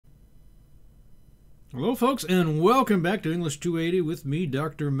Hello folks, and welcome back to English 280 with me,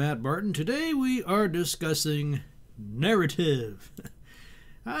 Dr. Matt Barton. Today we are discussing narrative.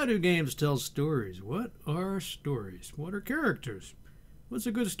 How do games tell stories? What are stories? What are characters? What's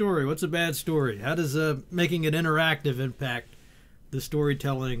a good story? What's a bad story? How does making it interactive impact the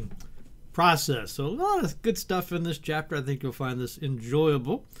storytelling process? So a lot of good stuff in this chapter. I think you'll find this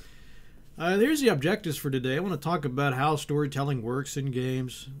enjoyable. There's the objectives for today. I want to talk about how storytelling works in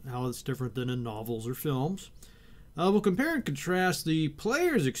games, how it's different than in novels or films. We'll compare and contrast the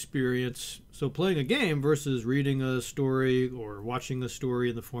player's experience, so playing a game versus reading a story or watching a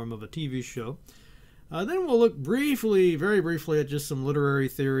story in the form of a TV show. Then we'll look briefly, very briefly, at just some literary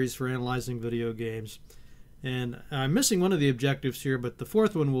theories for analyzing video games. And I'm missing one of the objectives here, but the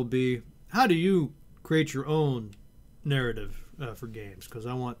fourth one will be, how do you create your own narrative for games? Because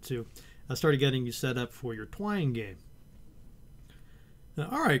I started getting you set up for your Twine game.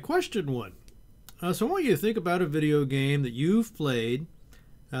 All right, question one. So I want you to think about a video game that you've played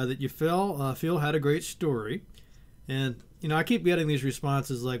that you feel had a great story. And, I keep getting these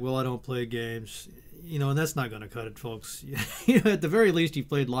responses like, well, I don't play games. And that's not going to cut it, folks. At the very least, you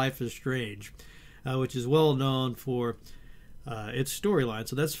played Life is Strange, which is well known for its storyline.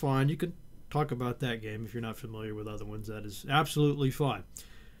 So that's fine. You can talk about that game if you're not familiar with other ones. That is absolutely fine.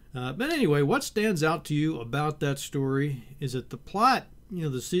 But anyway, what stands out to you about that story? Is it the plot,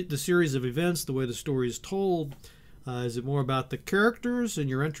 the series of events, the way the story is told? Is it more about the characters and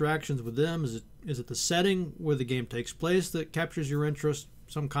your interactions with them? Is it the setting where the game takes place that captures your interest?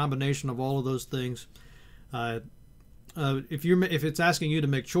 Some combination of all of those things. If it's asking you to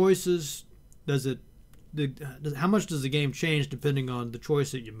make choices, how much does the game change depending on the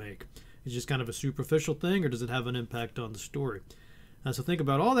choice that you make? Is it just kind of a superficial thing, or does it have an impact on the story? So think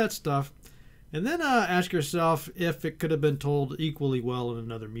about all that stuff, and then ask yourself if it could have been told equally well in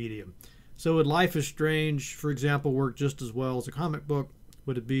another medium. So would Life is Strange, for example, work just as well as a comic book?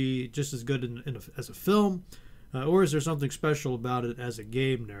 Would it be just as good as a film? Or is there something special about it as a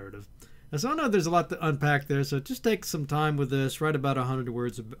game narrative? So I know there's a lot to unpack there, so just take some time with this, write about 100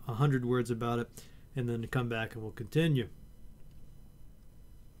 words about it, and then come back and we'll continue.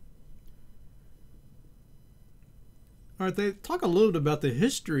 All right, they talk a little bit about the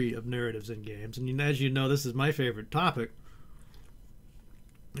history of narratives in games, and as you know, this is my favorite topic.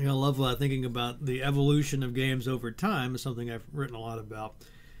 I love thinking about the evolution of games over time. It's something I've written a lot about.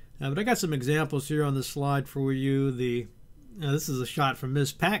 But I got some examples here on this slide for you. This is a shot from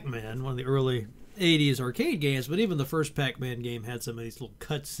Ms. Pac-Man, one of the early 80s arcade games, but even the first Pac-Man game had some of these little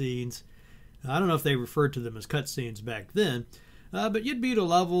cutscenes. I don't know if they referred to them as cutscenes back then, but you'd beat a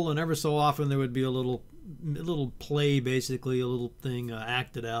level, and every so often there would be a little play, basically, a little thing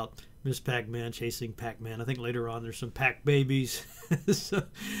acted out. Miss Pac-Man chasing Pac-Man. I think later on there's some Pac-Babies. So,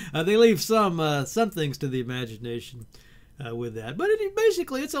 they leave some things to the imagination with that. But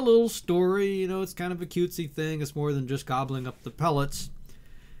basically it's a little story. It's kind of a cutesy thing. It's more than just gobbling up the pellets.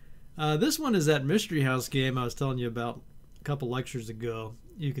 This one is that Mystery House game I was telling you about a couple lectures ago.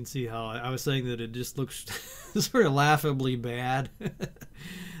 You can see how I was saying that it just looks sort of laughably bad.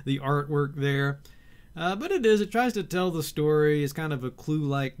 The artwork there. But it tries to tell the story. It's kind of a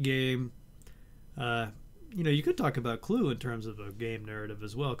Clue-like game. You could talk about Clue in terms of a game narrative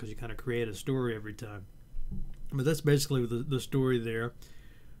as well, because you kind of create a story every time. But that's basically the story there.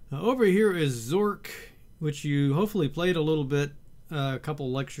 Over here is Zork, which you hopefully played a little bit a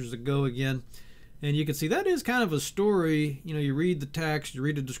couple lectures ago again. And you can see that is kind of a story. You read the text, you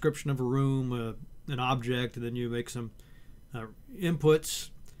read a description of a room, an object, and then you make some inputs.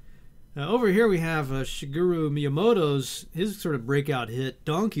 Over here we have Shigeru Miyamoto's, his sort of breakout hit,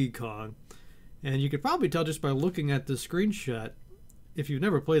 Donkey Kong. And you could probably tell just by looking at this screenshot, if you've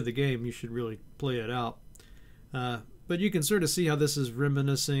never played the game, you should really play it out. But you can sort of see how this is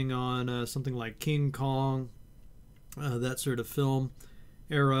reminiscing on something like King Kong, that sort of film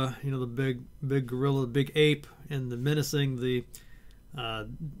era. The big gorilla, the big ape, and the menacing the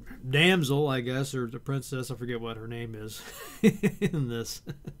damsel, I guess, or the princess, I forget what her name is in this.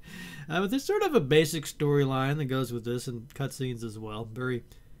 But there's sort of a basic storyline that goes with this, and cutscenes as well.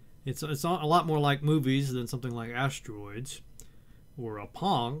 It's a lot more like movies than something like Asteroids or a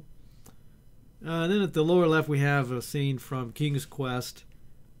Pong. Then at the lower left we have a scene from King's Quest,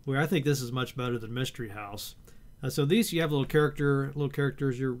 where I think this is much better than Mystery House. So these, you have little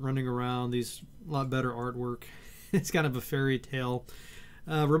characters, you're running around, these a lot better artwork. It's kind of a fairy tale.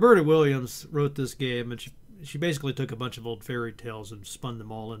 Roberta Williams wrote this game, and she basically took a bunch of old fairy tales and spun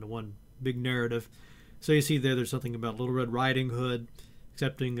them all into one big narrative. So you see there's something about Little Red Riding Hood,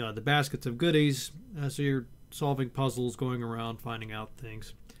 accepting the baskets of goodies. So you're solving puzzles, going around, finding out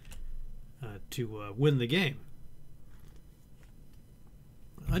things. to win the game.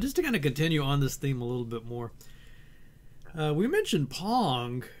 Just to kind of continue on this theme a little bit more, we mentioned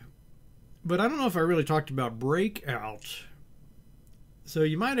Pong, but I don't know if I really talked about Breakout. So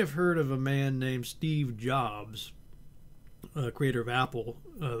you might have heard of a man named Steve Jobs, creator of Apple.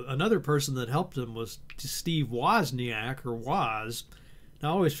 Another person that helped him was Steve Wozniak, or Woz. Now,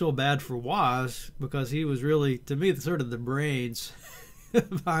 I always feel bad for Woz because he was really, to me, sort of the brains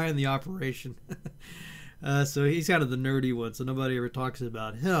behind the operation. So he's kind of the nerdy one, so nobody ever talks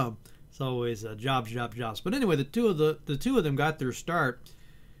about him. It's always Jobs, Jobs, Jobs. But anyway, the two of them got their start.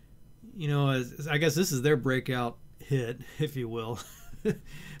 You know, I guess this is their breakout hit, if you will.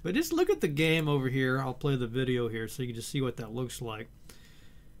 But just look at the game over here. I'll play the video here so you can just see what that looks like.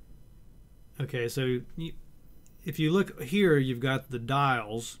 Okay, so if you look here, you've got the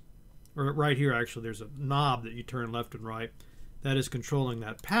dials, or right here actually, there's a knob that you turn left and right. That is controlling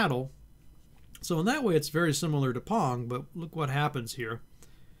that paddle. So in that way, it's very similar to Pong, but look what happens here.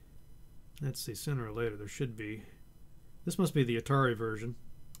 Let's see, sooner or later there should be. This must be the Atari version.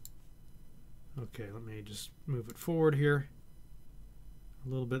 Okay, let me just move it forward here a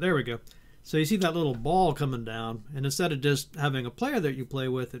little bit. There we go. So you see that little ball coming down, and instead of just having a player that you play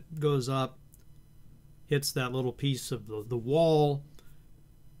with, it goes up, hits that little piece of the wall.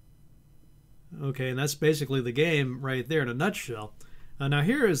 Okay, and that's basically the game right there in a nutshell. Now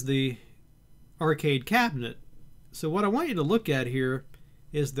here is the arcade cabinet. So what I want you to look at here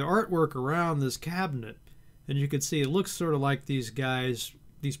is the artwork around this cabinet. And you can see it looks sort of like these guys,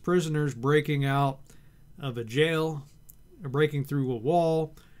 these prisoners breaking out of a jail, or breaking through a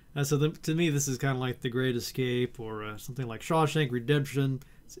wall. To me, this is kind of like The Great Escape, or something like Shawshank Redemption.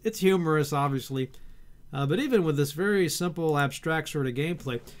 It's humorous, obviously. But even with this very simple, abstract sort of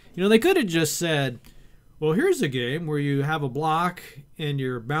gameplay, you know, they could have just said, well, here's a game where you have a block and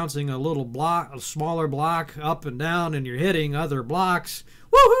you're bouncing a little block, a smaller block up and down, and you're hitting other blocks.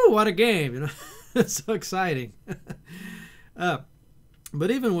 Woohoo! What a game! You know, it's so exciting. But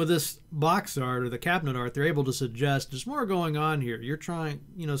even with this box art or the cabinet art, they're able to suggest there's more going on here. You're trying,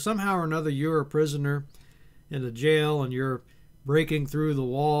 you know, somehow or another, you're a prisoner in a jail and you're breaking through the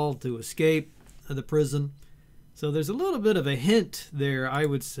wall to escape the prison. So there's a little bit of a hint there, I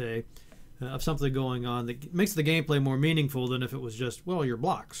would say, of something going on that makes the gameplay more meaningful than if it was just, well, your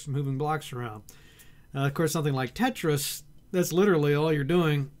blocks, moving blocks around. Of course, something like Tetris, that's literally all you're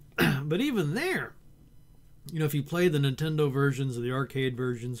doing. But even there, you know, if you play the Nintendo versions or the arcade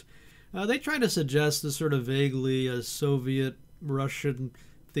versions, they try to suggest this sort of vaguely a Soviet Russian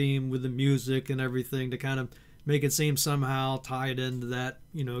theme with the music and everything to kind of make it seem somehow tied into that.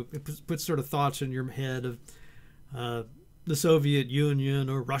 You know, it puts sort of thoughts in your head of the Soviet Union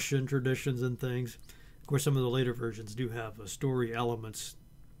or Russian traditions and things. Of course, some of the later versions do have story elements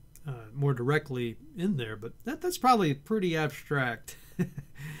more directly in there, but that's probably pretty abstract.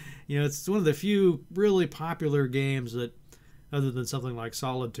 You know, it's one of the few really popular games that, other than something like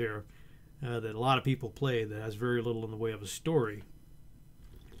Solitaire, that a lot of people play that has very little in the way of a story.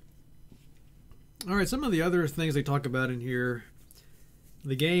 All right, some of the other things they talk about in here,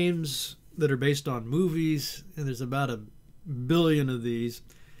 the games that are based on movies, and there's about 1 billion of these.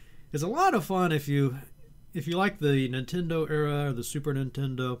 It's a lot of fun if you like the Nintendo era or the Super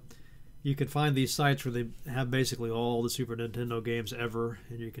Nintendo. You can find these sites where they have basically all the Super Nintendo games ever,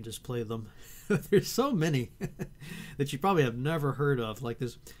 and you can just play them. There's so many that you probably have never heard of. Like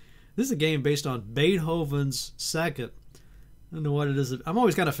this is a game based on Beethoven's Second. I don't know what it is. I'm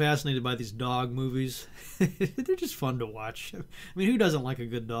always kind of fascinated by these dog movies. They're just fun to watch. I mean, who doesn't like a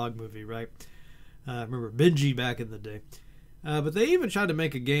good dog movie, right? I remember Benji back in the day. But they even tried to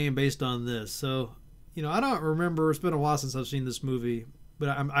make a game based on this. So, you know, I don't remember. It's been a while since I've seen this movie. But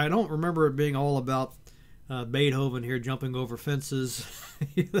I don't remember it being all about Beethoven here jumping over fences.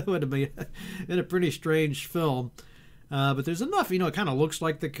 That would have been a pretty strange film. But there's enough, you know, it kind of looks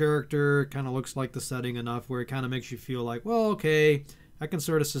like the character, kind of looks like the setting enough where it kind of makes you feel like, well, okay, I can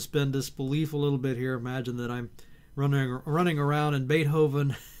sort of suspend disbelief a little bit here. Imagine that I'm running around in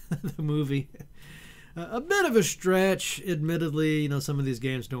Beethoven, the movie. A bit of a stretch, admittedly. You know, some of these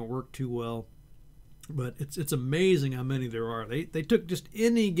games don't work too well. But it's amazing how many there are. They took just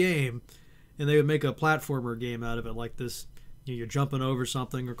any game and they would make a platformer game out of it like this. You know, you're jumping over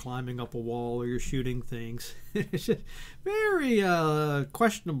something or climbing up a wall or you're shooting things. It's just very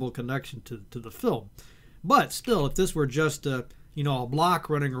questionable connection to the film. But still, if this were just you know, a block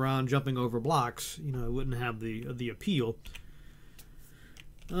running around jumping over blocks, you know, it wouldn't have the appeal.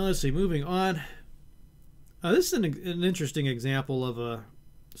 Let's see, moving on. This is an interesting example of a...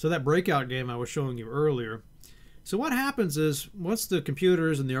 So that Breakout game I was showing you earlier, So what happens is once the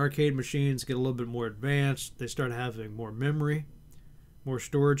computers and the arcade machines get a little bit more advanced, they start having more memory, more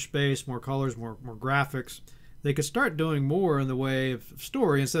storage space, more colors, more graphics. They could start doing more in the way of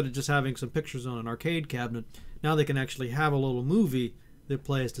story instead of just having some pictures on an arcade cabinet. Now they can actually have a little movie that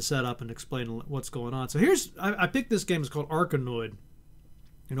plays to set up and explain what's going on. So I picked this game. It's called Arkanoid.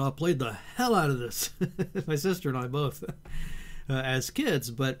 You know, I played the hell out of this. My sister and I both as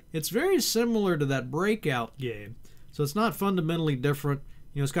kids, but it's very similar to that Breakout game. So it's not fundamentally different.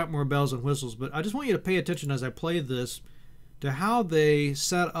 You know, it's got more bells and whistles, but I just want you to pay attention as I play this to how they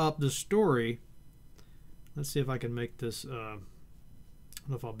set up the story. Let's see if I can make this, I don't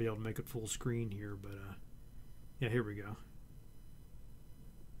know if I'll be able to make it full screen here, but yeah, here we go.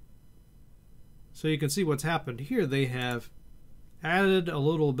 So you can see what's happened here. They have added a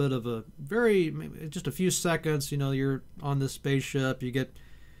little bit of just a few seconds. You know, you're on this spaceship, you get,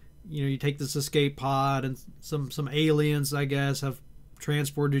 you know, you take this escape pod, and some aliens, I guess, have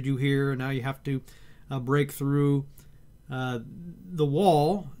transported you here, and now you have to break through the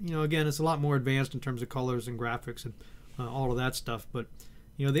wall. You know, again, it's a lot more advanced in terms of colors and graphics and all of that stuff. But,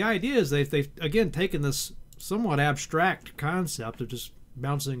 you know, the idea is they've again taken this somewhat abstract concept of just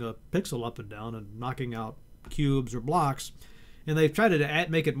bouncing a pixel up and down and knocking out cubes or blocks, and they've tried to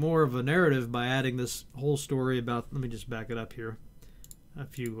make it more of a narrative by adding this whole story about, let me just back it up here, a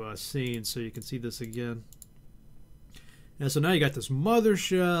few scenes so you can see this again. And so now you got this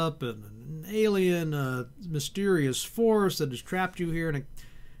mothership and an alien mysterious force that has trapped you here, and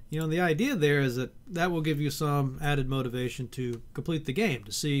you know, the idea there is that will give you some added motivation to complete the game,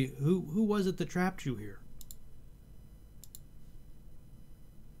 to see who was it that trapped you here.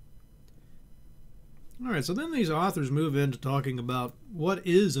 All right, so then these authors move into talking about what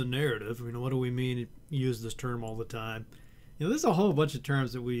is a narrative. You know, what do we mean? You use this term all the time. You know, there's a whole bunch of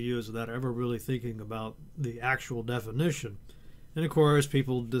terms that we use without ever really thinking about the actual definition. And of course,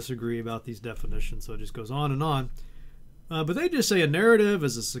 people disagree about these definitions, so it just goes on and on. But they just say a narrative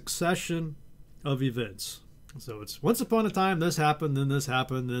is a succession of events. So it's once upon a time this happened, then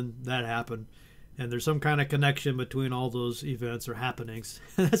that happened. And there's some kind of connection between all those events or happenings.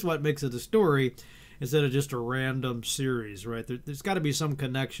 That's what makes it a story instead of just a random series, right? There's got to be some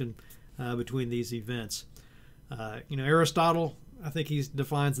connection between these events. You know, Aristotle, I think he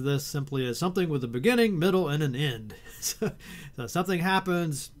defines this simply as something with a beginning, middle, and an end. So something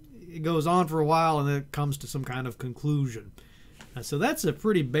happens, it goes on for a while, and then it comes to some kind of conclusion. So that's a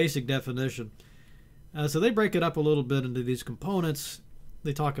pretty basic definition. So they break it up a little bit into these components.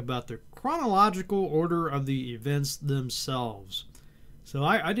 They talk about the chronological order of the events themselves. So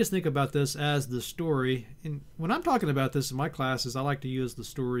I just think about this as the story. And when I'm talking about this in my classes, I like to use the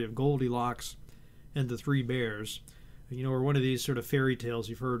story of Goldilocks and the Three Bears. You know, or one of these sort of fairy tales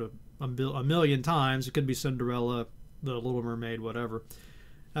you've heard a million times. It could be Cinderella, The Little Mermaid, whatever.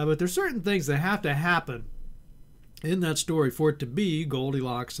 But there's certain things that have to happen in that story for it to be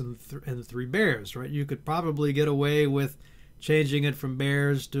Goldilocks and the Three Bears, right? You could probably get away with changing it from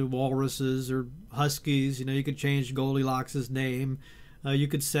bears to walruses or huskies. You know, you could change Goldilocks' name. You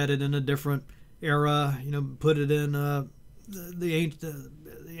could set it in a different era. You know, put it in the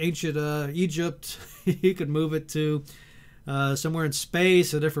ancient Egypt. You could move it to somewhere in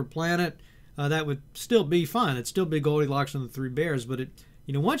space, a different planet. That would still be fine. It'd still be Goldilocks and the Three Bears. But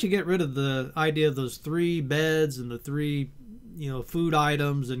you know, once you get rid of the idea of those three beds and the three, you know, food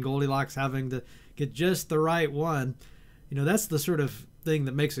items and Goldilocks having to get just the right one, you know, that's the sort of thing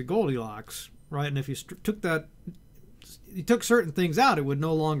that makes it Goldilocks, right? And if you took certain things out, it would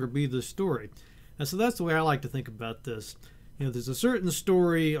no longer be the story. And so that's the way I like to think about this. You know, there's a certain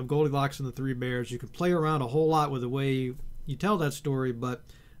story of Goldilocks and the Three Bears. You can play around a whole lot with the way you tell that story, but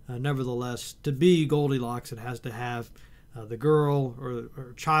nevertheless, to be Goldilocks, it has to have the girl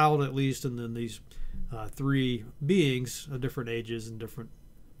or child at least, and then these three beings of different ages and different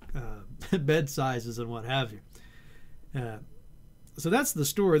bed sizes and what have you. So that's the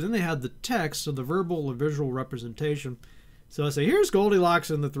story. Then they have the text, so the verbal or visual representation. So I say, here's Goldilocks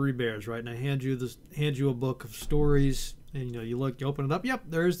and the Three Bears, right? And I hand you a book of stories, and you know, you open it up. Yep,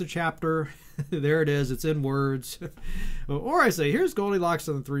 there's the chapter. There it is. It's in words. Or I say, here's Goldilocks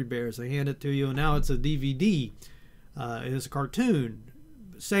and the Three Bears. I hand it to you, and now it's a DVD. It's a cartoon.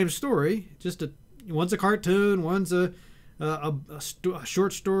 Same story. One's a cartoon. One's a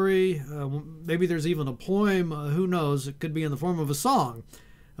short story. Maybe there's even a poem. Who knows? It could be in the form of a song.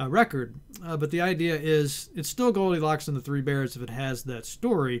 Record, but the idea is it's still Goldilocks and the Three Bears if it has that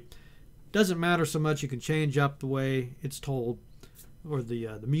story. Doesn't matter so much. You can change up the way it's told, or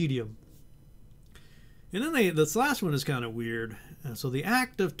the medium. And then this last one is kind of weird. So the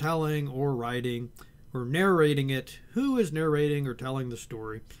act of telling or writing or narrating it, who is narrating or telling the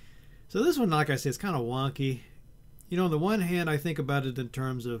story. So this one, like I say, is kind of wonky. You know, on the one hand, I think about it in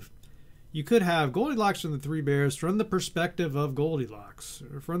terms of you could have Goldilocks and the Three Bears from the perspective of Goldilocks,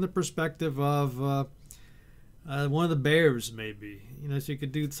 or from the perspective of one of the bears, maybe. You know, so you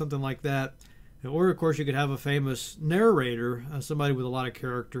could do something like that. Or, of course, you could have a famous narrator, somebody with a lot of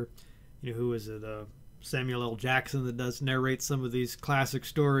character. You know, who is it? Samuel L. Jackson that does narrate some of these classic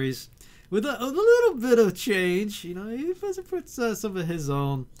stories with a little bit of change. You know, he puts some of his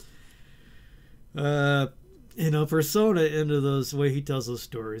own, persona into those way he tells those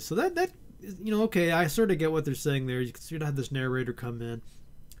stories. So that okay, I sort of get what they're saying there. You can sort of have this narrator come in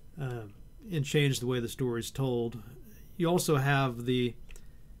and change the way the story's told. You also have I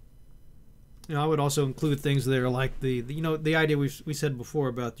would also include things there like the idea we said before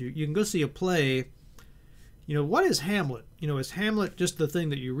about you can go see a play. You know, what is Hamlet? You know, is Hamlet just the thing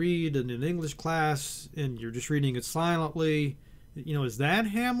that you read in an English class and you're just reading it silently? You know, is that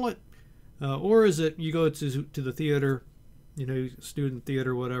Hamlet? Or is it you go to the theater, you know, student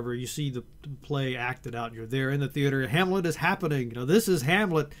theater, whatever, you see the play acted out and you're there in the theater. Hamlet is happening. You know, this is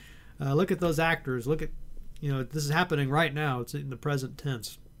Hamlet. Look at those actors. Look at, this is happening right now. It's in the present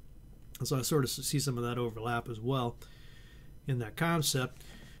tense. So I sort of see some of that overlap as well in that concept.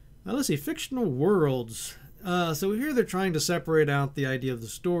 Let's see, fictional worlds. So here they're trying to separate out the idea of the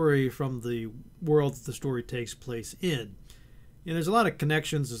story from the world that the story takes place in. And there's a lot of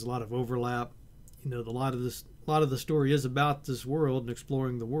connections. There's a lot of overlap. You know, a lot of the story is about this world and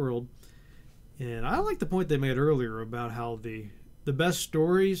exploring the world. And I like the point they made earlier about how the best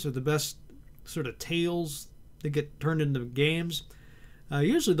stories or the best sort of tales that get turned into games,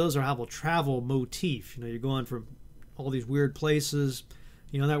 usually those have a travel motif. You know, you're going from all these weird places.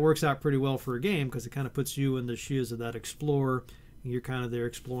 You know, that works out pretty well for a game because it kind of puts you in the shoes of that explorer. And you're kind of there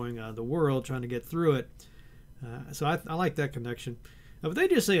exploring the world, trying to get through it. So I like that connection. But they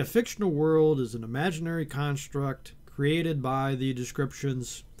just say a fictional world is an imaginary construct created by the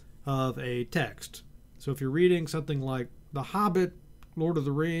descriptions of a text. So if you're reading something like The Hobbit, Lord of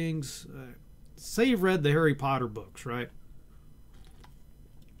the Rings, say you've read the Harry Potter books, right?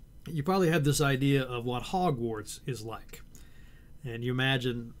 You probably have this idea of what Hogwarts is like. And you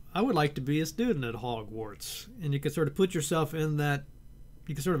imagine, I would like to be a student at Hogwarts. And you can sort of put yourself in that,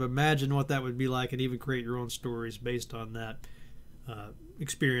 you can sort of imagine what that would be like and even create your own stories based on that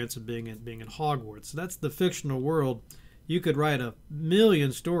experience of being in Hogwarts. So that's the fictional world. You could write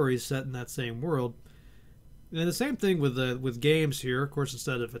 1,000,000 stories set in that same world. And the same thing with games here. Of course,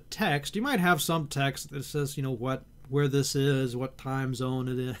 instead of a text, you might have some text that says, where this is, what time zone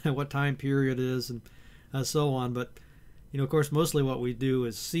it is, what time period it is, and so on. But of course, mostly what we do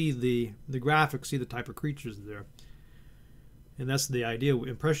is see the graphics, see the type of creatures there. And that's the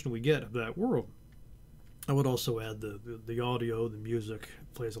impression we get of that world. I would also add the audio, the music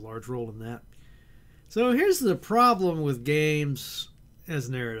plays a large role in that. So here's the problem with games as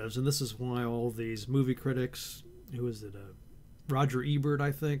narratives, and this is why all these movie critics, who is it, Roger Ebert,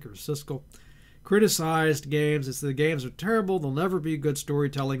 I think, or Siskel, criticized games. It's the games are terrible, they'll never be good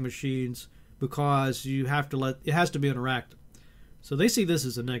storytelling machines because it has to be interactive. So they see this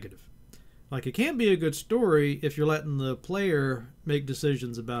as a negative. Like, it can't be a good story if you're letting the player make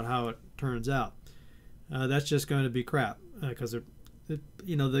decisions about how it turns out. That's just going to be crap because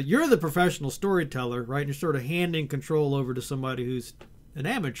you're the professional storyteller, right? And you're sort of handing control over to somebody who's an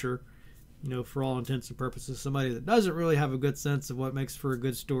amateur, for all intents and purposes, somebody that doesn't really have a good sense of what makes for a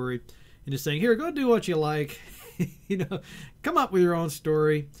good story, and just saying, here, go do what you like, come up with your own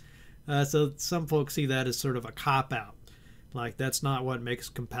story. So some folks see that as sort of a cop-out. Like, that's not what makes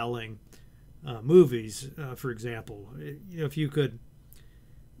compelling movies, for example. If you could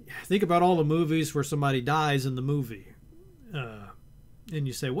think about all the movies where somebody dies in the movie, and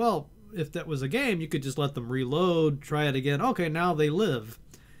you say, well, if that was a game, you could just let them reload, try it again. Okay, now they live.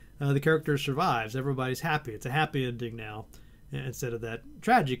 The character survives. Everybody's happy. It's a happy ending now instead of that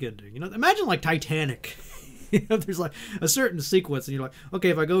tragic ending. Imagine like Titanic. There's like a certain sequence, and you're like, okay,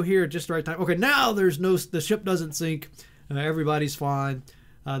 if I go here at just the right time, okay, now the ship doesn't sink. Everybody's fine.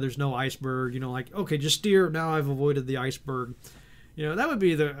 There's no iceberg. Okay, just steer. Now I've avoided the iceberg. That would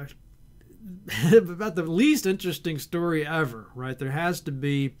be about the least interesting story ever, right? There has to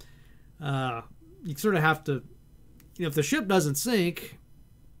be, you sort of have to, if the ship doesn't sink,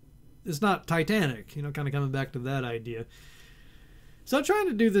 it's not Titanic, kind of coming back to that idea. So I'm trying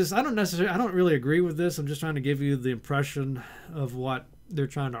to do this. I don't really agree with this. I'm just trying to give you the impression of what they're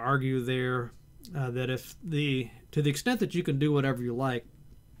trying to argue there, that to the extent that you can do whatever you like,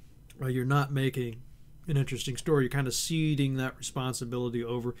 you're not making an interesting story. You're kind of ceding that responsibility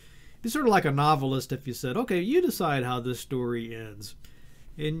over. be sort of like a novelist if you said, okay, you decide how this story ends.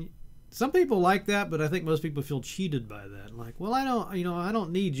 And some people like that, but I think most people feel cheated by that. Like, well, I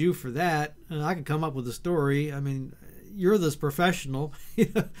don't need you for that. I can come up with a story. I mean, you're this professional.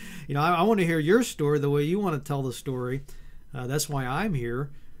 I want to hear your story the way you want to tell the story. That's why I'm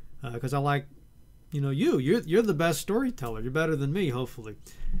here, because I like, you're the best storyteller. You're better than me, hopefully.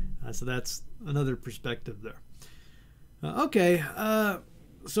 So that's another perspective there. Okay,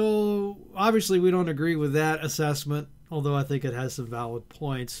 so obviously we don't agree with that assessment, although I think it has some valid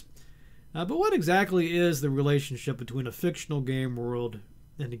points. But what exactly is the relationship between a fictional game world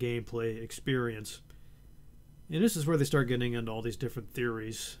and the gameplay experience? And this is where they start getting into all these different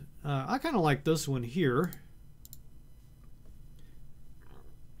theories. I kind of like this one here.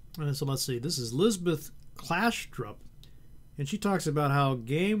 So let's see. This is Lisbeth Klastrup, and she talks about how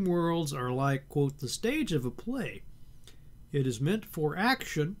game worlds are like, quote, the stage of a play. It is meant for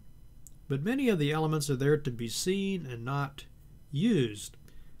action, but many of the elements are there to be seen and not used.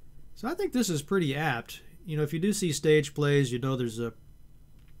 So I think this is pretty apt. If you do see stage plays,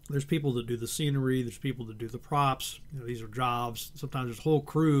 there's people that do the scenery, there's people that do the props. These are jobs. Sometimes there's whole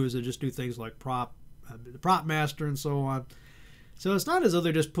crews that just do things like the prop master and so on. So it's not as though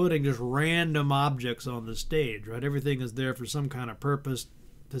they're just putting just random objects on the stage, right? Everything is there for some kind of purpose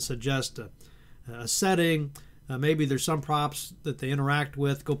to suggest a setting. Maybe there's some props that they interact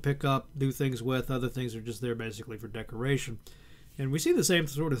with, go pick up, do things with. Other things are just there basically for decoration. And we see the same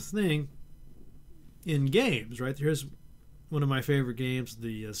sort of thing in games, right? Here's one of my favorite games,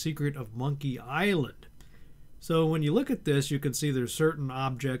 The Secret of Monkey Island. So when you look at this, you can see there's certain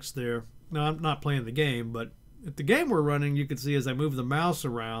objects there. Now, I'm not playing the game, but if the game we're running, you can see as I move the mouse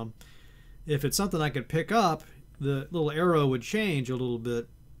around, if it's something I could pick up, the little arrow would change a little bit,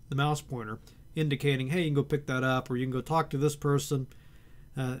 the mouse pointer, indicating, hey, you can go pick that up, or you can go talk to this person.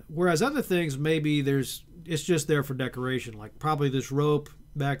 Whereas other things, maybe it's just there for decoration, like probably this rope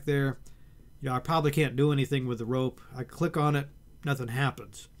back there. I probably can't do anything with the rope. I click on it, nothing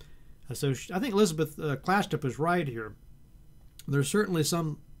happens. So I think Elizabeth Klastrup is right here. There's certainly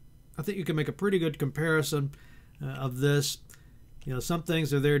I think you can make a pretty good comparison of this. Some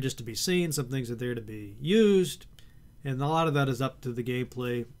things are there just to be seen, some things are there to be used, and a lot of that is up to the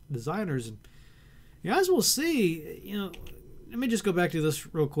gameplay designers. And as we'll see, let me just go back to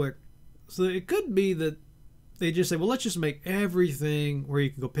this real quick. So it could be that they just say, well, let's just make everything where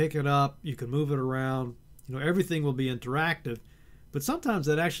you can go pick it up, you can move it around, everything will be interactive. But sometimes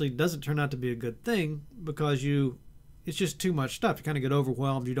that actually doesn't turn out to be a good thing, because it's just too much stuff. You kind of get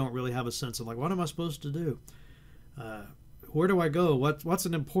overwhelmed. You don't really have a sense of like, what am I supposed to do? Where do I go? What's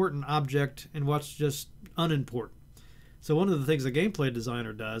an important object and what's just unimportant? So one of the things a gameplay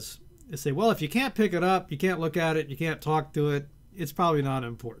designer does is say, well, if you can't pick it up, you can't look at it, you can't talk to it, it's probably not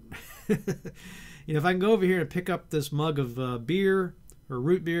important. If I can go over here and pick up this mug of beer or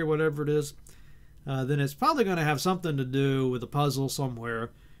root beer, whatever it is, then it's probably going to have something to do with a puzzle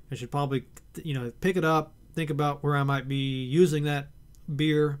somewhere. I should probably, pick it up, think about where I might be using that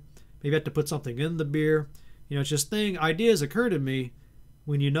beer. Maybe I have to put something in the beer. It's just ideas occur to me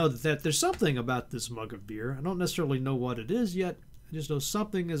when you know that there's something about this mug of beer. I don't necessarily know what it is yet. I just know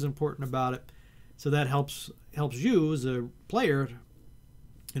something is important about it. So that helps you as a player,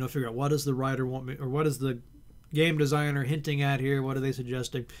 figure out what does the writer want me, or what is the game designer hinting at here? What are they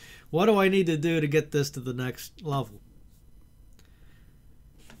suggesting? What do I need to do to get this to the next level?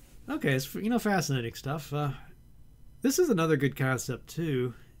 Okay, it's fascinating stuff. This is another good concept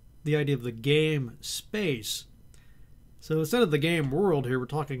too, the idea of the game space. So instead of the game world here, we're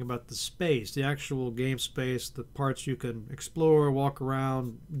talking about the space, the actual game space, the parts you can explore, walk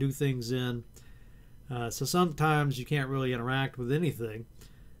around, do things in. So sometimes you can't really interact with anything.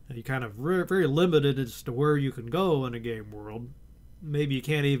 You're kind of very limited as to where you can go in a game world. Maybe you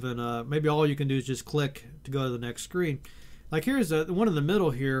can't even, maybe all you can do is just click to go to the next screen. Like here's the one in the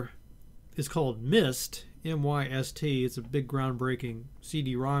middle here is called Myst, M-Y-S-T. It's a big groundbreaking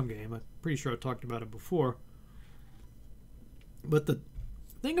CD-ROM game. I'm pretty sure I talked about it before. But the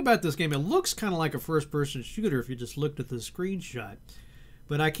thing about this game, it looks kind of like a first-person shooter if you just looked at the screenshot.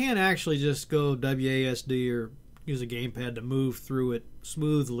 But I can't actually just go WASD or use a gamepad to move through it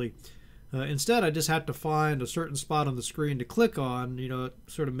smoothly. Instead, I just have to find a certain spot on the screen to click on,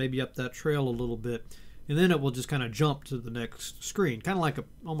 sort of maybe up that trail a little bit. And then it will just kind of jump to the next screen, kind of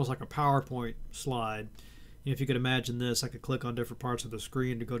almost like a PowerPoint slide. If you could imagine this, I could click on different parts of the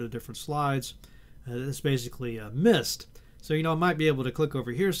screen to go to different slides. It's basically a Myst. So, I might be able to click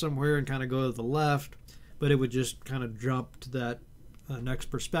over here somewhere and kind of go to the left, but it would just kind of jump to that next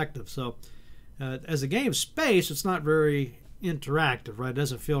perspective. So, as a game space, it's not very interactive, right? It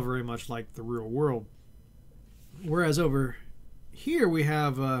doesn't feel very much like the real world. Whereas over here we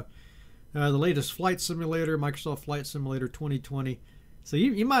have the latest flight simulator, Microsoft Flight Simulator 2020. So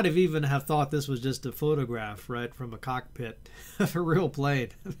you might have even have thought this was just a photograph, right, from a cockpit of a real plane.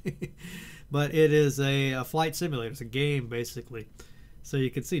 But it is a flight simulator. It's a game, basically. So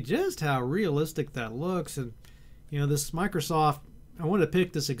you can see just how realistic that looks. And, you know, this Microsoft, I wanted to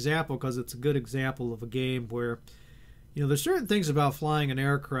pick this example because it's a good example of a game where, you know, there's certain things about flying an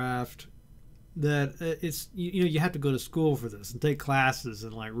aircraft that it's, you know, you have to go to school for this and take classes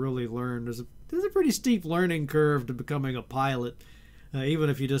and like really learn. There's a pretty steep learning curve to becoming a pilot, even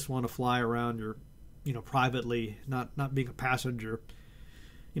if you just want to fly around your, you know, privately, not being a passenger,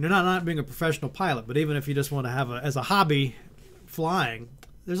 you know, not being a professional pilot, but even if you just want to have as a hobby flying,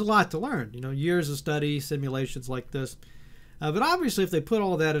 there's a lot to learn, you know, years of study, simulations like this. But obviously if they put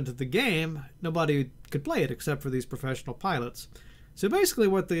all that into the game, nobody could play it except for these professional pilots. So basically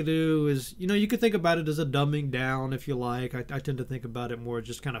what they do is, you know, you could think about it as a dumbing down if you like. I tend to think about it more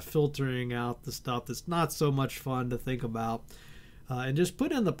just kind of filtering out the stuff that's not so much fun to think about, and just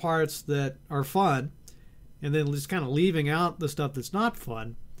put in the parts that are fun, and then just kind of leaving out the stuff that's not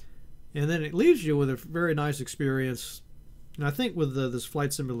fun. And then it leaves you with a very nice experience. And I think with this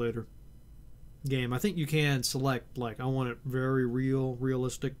flight simulator game, I think you can select, like, I want it very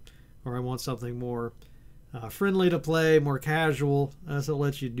realistic, or I want something more friendly to play, more casual, so it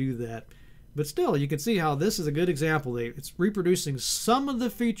lets you do that. But still, you can see how this is a good example. It's reproducing some of the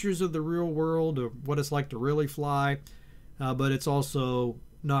features of the real world, of what it's like to really fly, but it's also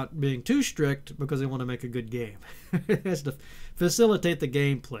not being too strict because they want to make a good game. It has to facilitate the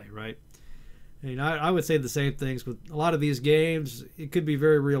gameplay, right? And I would say the same things with a lot of these games. It could be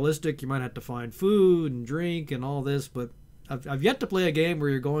very realistic. You might have to find food and drink and all this, but I've yet to play a game where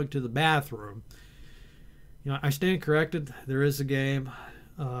you're going to the bathroom. You know, I stand corrected. There is a game,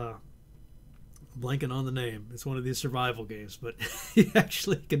 blanking on the name. It's one of these survival games, but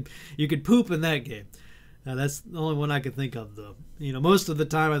you could poop in that game. That's the only one I can think of, though. You know, most of the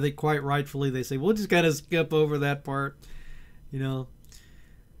time, I think quite rightfully they say we'll just kind of skip over that part. You know,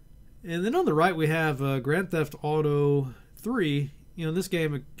 and then on the right we have Grand Theft Auto 3. You know, this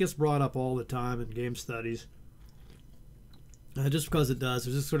game, it gets brought up all the time in game studies. Just because it does.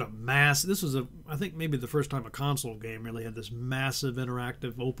 There's this sort of mass. This was I think maybe the first time a console game really had this massive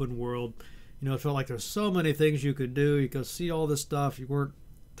interactive open world. You know, it felt like there's so many things you could do. You could see all this stuff. You weren't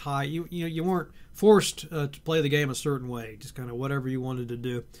tied. You weren't forced to play the game a certain way. Just kind of whatever you wanted to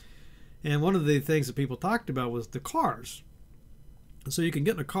do. And one of the things that people talked about was the cars. So you can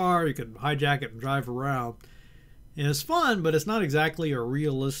get in a car, you can hijack it and drive around, and it's fun, but it's not exactly a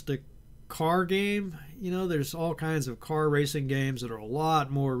realistic car game. You know, there's all kinds of car racing games that are a lot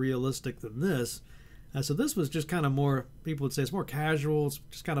more realistic than this. So this was just kind of more, people would say it's more casual. It's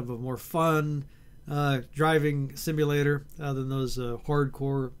just kind of a more fun driving simulator than those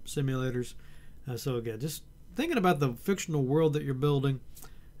hardcore simulators. So again, just thinking about the fictional world that you're building,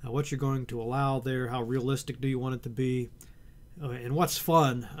 what you're going to allow there, how realistic do you want it to be, and what's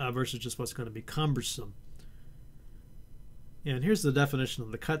fun versus just what's going to be cumbersome. And here's the definition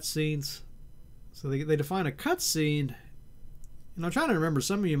of the cutscenes. So they define a cutscene, and I'm trying to remember,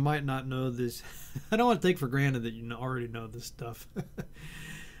 some of you might not know this. I don't want to take for granted that you already know this stuff.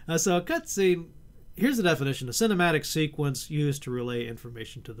 So a cutscene, here's the definition: a cinematic sequence used to relay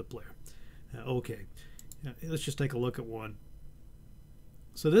information to the player. Okay, let's just take a look at one.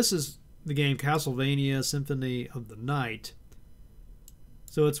 So this is the game Castlevania Symphony of the Night.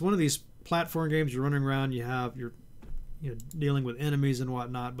 So it's one of these platform games. You're running around, you're dealing with enemies and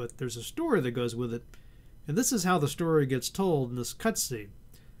whatnot, but there's a story that goes with it. And this is how the story gets told in this cutscene.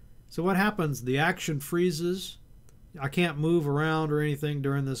 So what happens? The action freezes. I can't move around or anything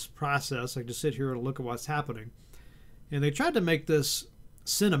during this process. I just sit here and look at what's happening. And they tried to make this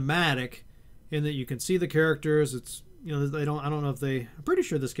cinematic in that you can see the characters. It's, you know, I don't know if they, I'm pretty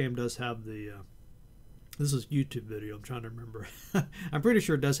sure this game does have the, this is YouTube video, I'm trying to remember. I'm pretty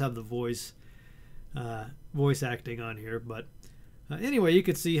sure it does have the voice acting on here, but anyway, you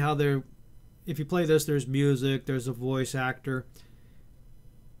can see how if you play this, there's music, there's a voice actor.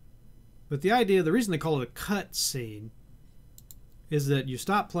 But the reason they call it a cut scene is that you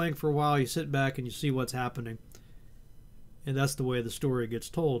stop playing for a while, you sit back and you see what's happening. And that's the way the story gets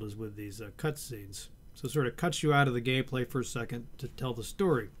told, is with these cut scenes. So it sort of cuts you out of the gameplay for a second to tell the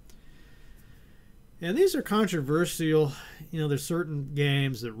story. And these are controversial. You know, there's certain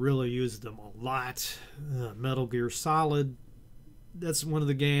games that really use them a lot. Metal Gear Solid, that's one of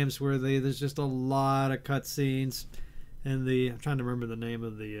the games where there's just a lot of cutscenes. And I'm trying to remember the name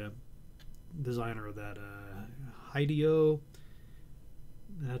of the designer of that, Hideo.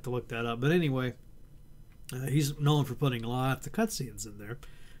 I have to look that up. But anyway, he's known for putting lots of cutscenes in there.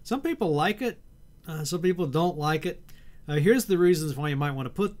 Some people like it. Some people don't like it. Here's the reasons why you might want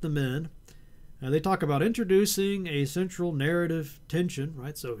to put them in. They talk about introducing a central narrative tension,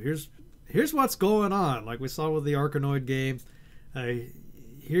 right? So here's what's going on, like we saw with the Arkanoid game.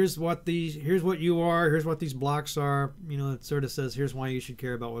 Here's what you are. Here's what these blocks are. You know, it sort of says here's why you should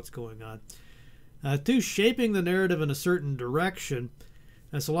care about what's going on. 2, shaping the narrative in a certain direction.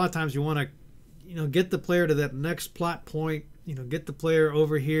 So a lot of times you want to, you know, get the player to that next plot point. You know, get the player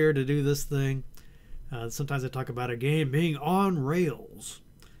over here to do this thing. Sometimes I talk about a game being on rails.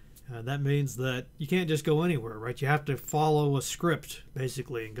 That means that you can't just go anywhere, right? You have to follow a script,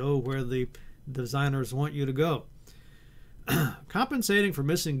 basically, and go where the designers want you to go. Compensating for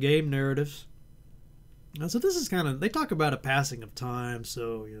missing game narratives. So this is kind of, they talk about a passing of time.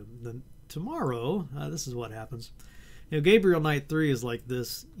 So you know, tomorrow, this is what happens. You know, Gabriel Knight 3 is like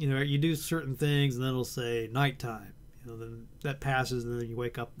this. You know, you do certain things, and then it'll say nighttime. You know, then that passes, and then you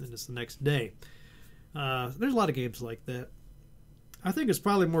wake up, and it's the next day. There's a lot of games like that. I think it's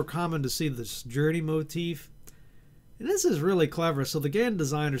probably more common to see this journey motif. And this is really clever. So the game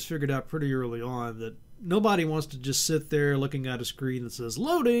designers figured out pretty early on that nobody wants to just sit there looking at a screen that says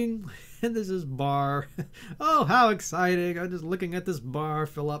loading, and this is bar. Oh, how exciting. I'm just looking at this bar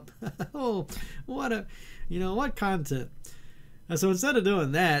fill up. Oh, what content. So instead of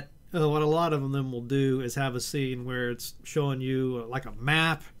doing that, what a lot of them will do is have a scene where it's showing you like a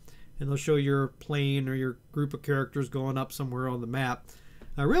map, and they'll show your plane or your group of characters going up somewhere on the map.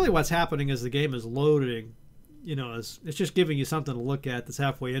 Really what's happening is the game is loading. You know, it's just giving you something to look at that's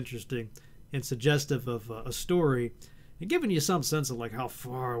halfway interesting and suggestive of a story, and giving you some sense of like how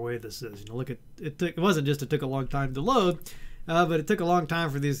far away this is. You know, look at it. It wasn't just it took a long time to load, but it took a long time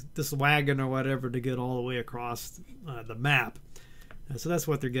for this wagon or whatever to get all the way across the map. So that's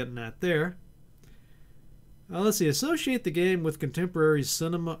what they're getting at there. Let's see. Associate the game with contemporary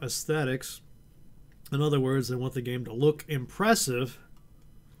cinema aesthetics. In other words, they want the game to look impressive.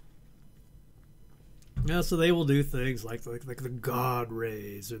 Yeah, so they will do things like the God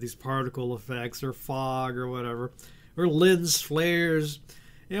rays, or these particle effects, or fog, or whatever, or lens flares.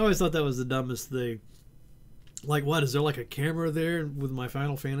 I always thought that was the dumbest thing. Like, what, is there like a camera there with my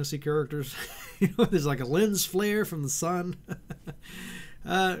Final Fantasy characters? You know, there's like a lens flare from the sun.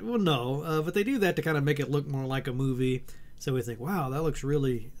 Well, no, but they do that to kind of make it look more like a movie. So we think, wow, that's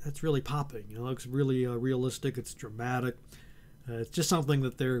really popping. You know, it looks really realistic. It's dramatic. It's just something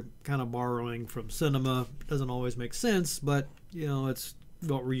that they're kind of borrowing from cinema. It doesn't always make sense, but, you know, it's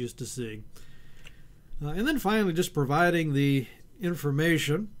what we're used to seeing. And then finally, just providing the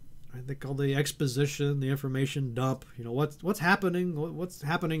information. They call the exposition, the information dump. You know, what's happening? What's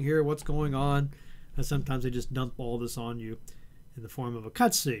happening here? What's going on? And sometimes they just dump all this on you in the form of a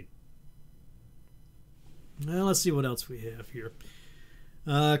cutscene. Now, let's see what else we have here.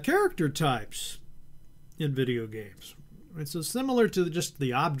 Character types in video games. Right, so similar to just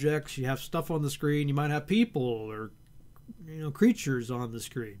the objects, you have stuff on the screen. You might have people or, you know, creatures on the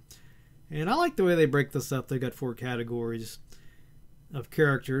screen. And I like the way they break this up. They got 4 categories of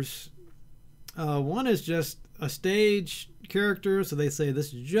characters. One is just a stage character, so they say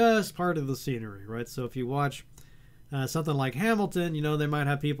this is just part of the scenery, right? So if you watch something like Hamilton, you know, they might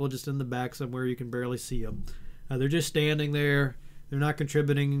have people just in the back somewhere, you can barely see them. They're just standing there. They're not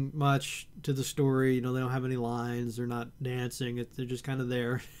contributing much to the story. You know, they don't have any lines. They're not dancing. They're just kind of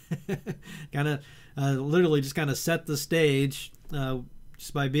there. Kind of literally just kind of set the stage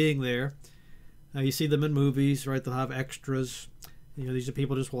just by being there. You see them in movies, right? They'll have extras. You know, these are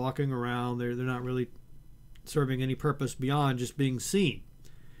people just walking around. They're not really serving any purpose beyond just being seen.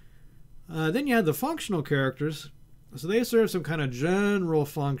 Then you have the functional characters. So they serve some kind of general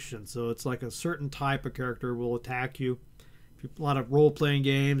function. So it's like a certain type of character will attack you. A lot of role-playing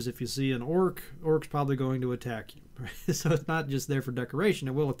games, if you see an orc's probably going to attack you. Right? So it's not just there for decoration.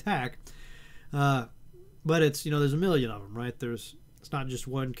 It will attack. But it's, you know, there's a million of them, right? It's not just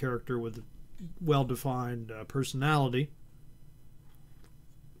one character with well-defined personality.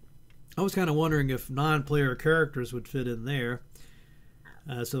 I was kind of wondering if non-player characters would fit in there.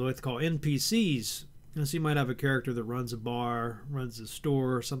 So what they call NPCs. So you might have a character that runs a bar, runs a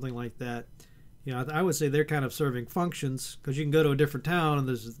store, something like that. You know, I would say they're kind of serving functions, because you can go to a different town and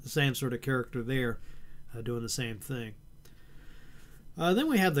there's the same sort of character there doing the same thing. Then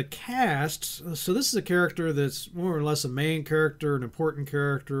we have the cast. So this is a character that's more or less a main character, an important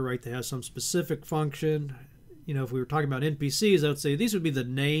character, right? They have some specific function. You know, if we were talking about NPCs, I would say these would be the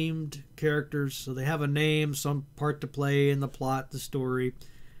named characters. So they have a name, some part to play in the plot, the story.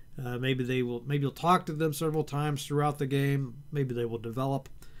 Maybe you'll talk to them several times throughout the game. Maybe they will develop.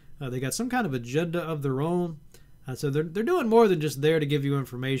 They got some kind of agenda of their own. So they're doing more than just there to give you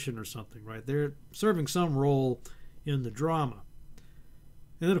information or something, right? They're serving some role in the drama.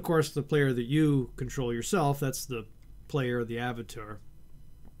 And then, of course, the player that you control yourself, that's the player, the avatar.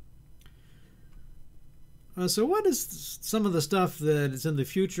 So what is some of the stuff that is in the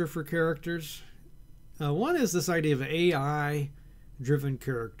future for characters? One is this idea of AI-driven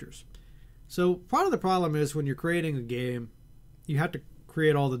characters. So part of the problem is when you're creating a game, you have to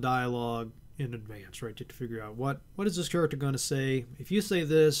create all the dialogue in advance, right? You have to figure out what is this character going to say. If you say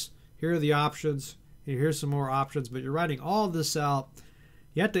this, here are the options. Here's some more options, but you're writing all this out.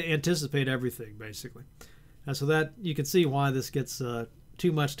 You have to anticipate everything, basically. So that you can see why this gets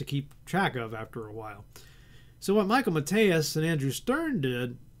too much to keep track of after a while. So what Michael Mateus and Andrew Stern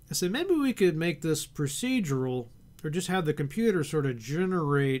did, I said maybe we could make this procedural or just have the computer sort of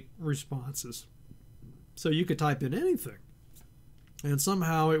generate responses. So you could type in anything. And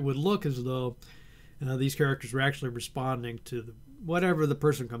somehow it would look as though these characters were actually responding to whatever the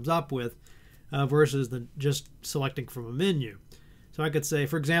person comes up with versus just selecting from a menu. So I could say,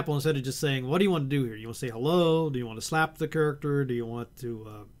 for example, instead of just saying, what do you want to do here? You want to say hello? Do you want to slap the character? Do you want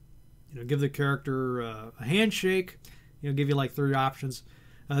to give the character a handshake? Give you like 3 options.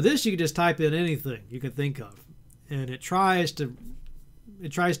 This you can just type in anything you can think of. And it tries to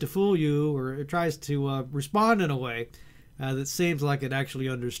fool you, or it tries to respond in a way that seems like it actually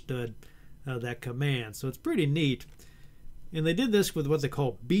understood that command. So it's pretty neat. And they did this with what they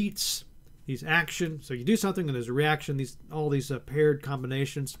call beats, these actions. So you do something and there's a reaction, all these paired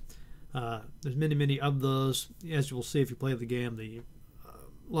combinations. There's many of those, as you'll see if you play the game.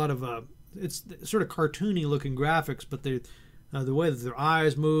 A lot of it's sort of cartoony looking graphics, but the way that their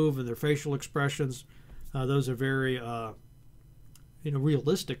eyes move and their facial expressions, those are very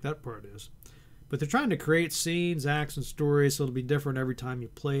realistic. That part is. But they're trying to create scenes, acts, and stories, so it'll be different every time you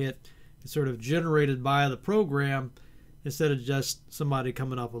play it. It's sort of generated by the program instead of just somebody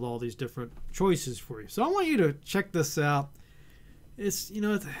coming up with all these different choices for you. So I want you to check this out. It's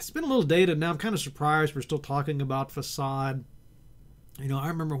been a little dated now. I'm kind of surprised we're still talking about Facade. I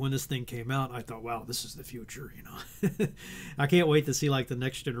remember when this thing came out, I thought, wow, this is the future. I can't wait to see like the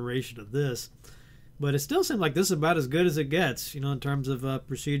next generation of this. But it still seems like this is about as good as it gets, in terms of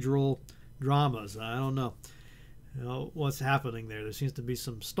procedural dramas. I don't know, what's happening there. There seems to be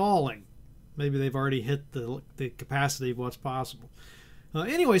some stalling. Maybe they've already hit the capacity of what's possible.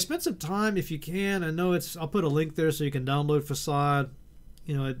 Anyway, spend some time if you can. I know I'll put a link there so you can download Facade.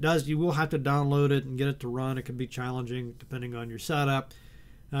 You will have to download it and get it to run. It can be challenging depending on your setup.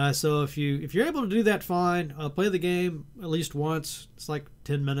 So if you're able to do that, fine. Play the game at least once. It's like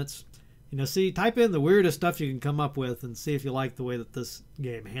 10 minutes. Type in the weirdest stuff you can come up with and see if you like the way that this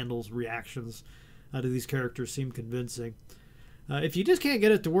game handles reactions to these characters. Seem convincing. If you just can't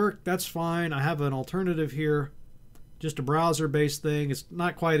get it to work, that's fine. I have an alternative here. Just a browser-based thing. It's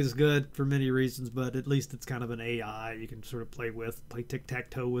not quite as good for many reasons, but at least it's kind of an AI you can sort of play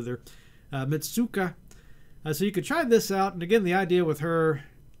tic-tac-toe with her. Mitsuka. So you could try this out. And again, the idea with her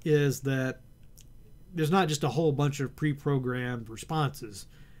is that there's not just a whole bunch of pre-programmed responses.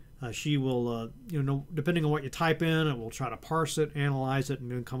 She will, depending on what you type in, it will try to parse it, analyze it, and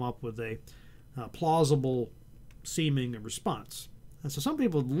then come up with a plausible seeming response. And so some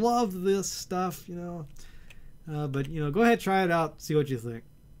people love this stuff, but go ahead, try it out, see what you think.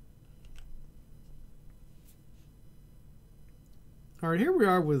 All right, here we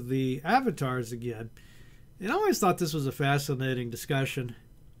are with the avatars again. And I always thought this was a fascinating discussion.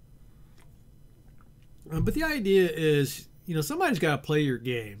 But the idea is, somebody's got to play your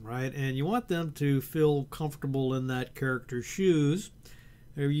game, right? And you want them to feel comfortable in that character's shoes.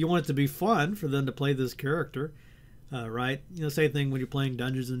 Or you want it to be fun for them to play this character, right? Same thing when you're playing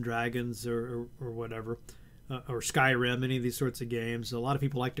Dungeons and Dragons or whatever, or Skyrim, any of these sorts of games. A lot of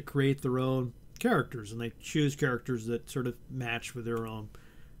people like to create their own characters, and they choose characters that sort of match with their own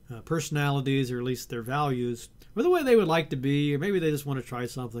personalities, or at least their values, or the way they would like to be, or maybe they just want to try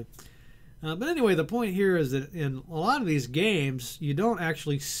something. But anyway, the point here is that in a lot of these games, you don't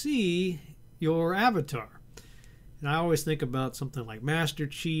actually see your avatar. And I always think about something like Master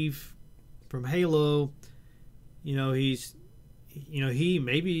Chief from Halo. He's,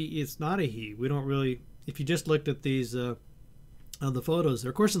 maybe it's not a he. We don't really, if you just looked at these, the photos there.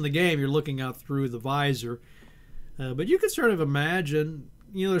 Of course, in the game, you're looking out through the visor. But you could sort of imagine,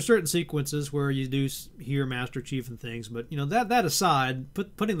 there's certain sequences where you do hear Master Chief and things, but that aside,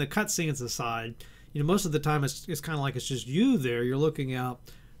 putting the cutscenes aside, most of the time it's kind of like it's just you there. You're looking out.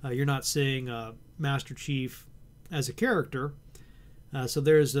 You're not seeing Master Chief as a character, So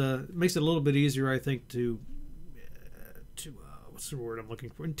there's makes it a little bit easier, I think, to what's the word I'm looking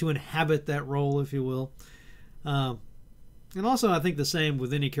for? To inhabit that role, if you will. And also, I think the same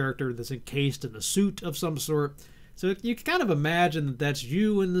with any character that's encased in a suit of some sort. So you can kind of imagine that that's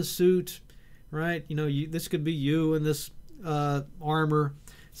you in the suit, right? You know, this could be you in this armor.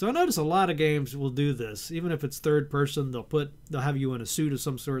 So I notice a lot of games will do this. Even if it's third person, they'll have you in a suit of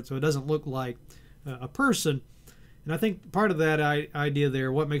some sort, so it doesn't look like a person. And I think part of that idea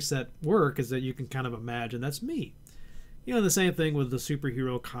there, what makes that work, is that you can kind of imagine that's me. You know, the same thing with the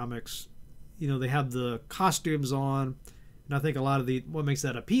superhero comics. You know, they have the costumes on, and I think a lot of what makes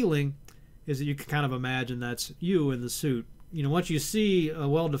that appealing is that you can kind of imagine that's you in the suit. You know, once you see a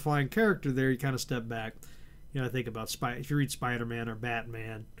well-defined character there, you kind of step back. You know, I think about if you read Spider-Man or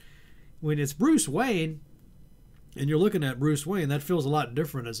Batman, when it's Bruce Wayne, and you're looking at Bruce Wayne, that feels a lot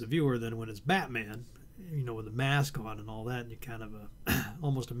different as a viewer than when it's Batman. You know, with the mask on and all that, and you kind of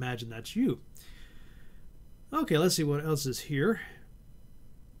almost imagine that's you. Okay, let's see what else is here.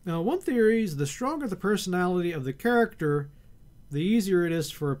 Now, one theory is the stronger the personality of the character, the easier it is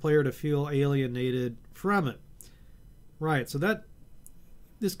for a player to feel alienated from it. Right, so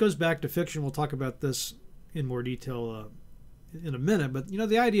this goes back to fiction. We'll talk about this in more detail in a minute, but you know,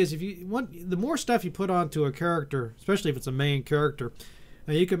 the idea is the more stuff you put onto a character, especially if it's a main character,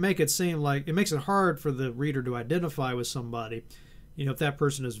 you can make it seem like it makes it hard for the reader to identify with somebody, you know, if that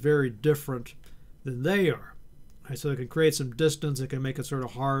person is very different than they are. Right, so it can create some distance. It can make it sort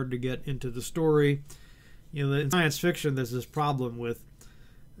of hard to get into the story. You know, in science fiction, there's this problem with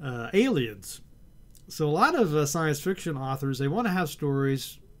aliens. So a lot of science fiction authors, they want to have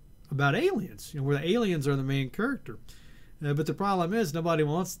stories about aliens, you know, where the aliens are the main character. But the problem is nobody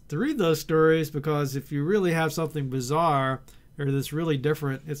wants to read those stories, because if you really have something bizarre or that's really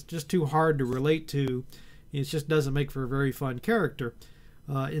different, it's just too hard to relate to. It just doesn't make for a very fun character.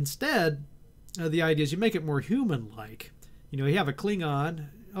 Instead, the idea is you make it more human-like. You know, you have a Klingon.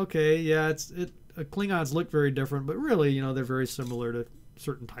 Okay, yeah, Klingons look very different, but really, you know, they're very similar to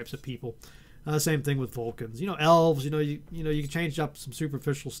certain types of people. Same thing with Vulcans. You know, elves. You know, you can change up some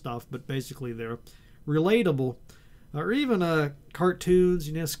superficial stuff, but basically they're relatable. Or even cartoons.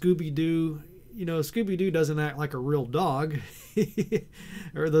 You know, Scooby-Doo. You know, Scooby-Doo doesn't act like a real dog.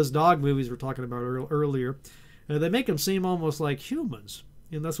 Or those dog movies we're talking about earlier. They make them seem almost like humans.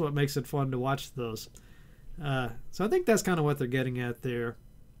 And that's what makes it fun to watch those. So I think that's kind of what they're getting at there.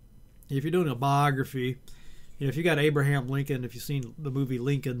 If you're doing a biography, you know, if you got Abraham Lincoln, if you've seen the movie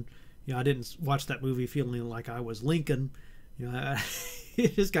Lincoln, you know, I didn't watch that movie feeling like I was Lincoln. You know,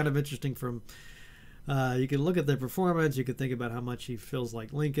 it's just kind of interesting from... you can look at the performance, you can think about how much he feels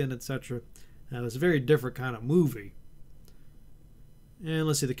like Lincoln, etc. It was a very different kind of movie. And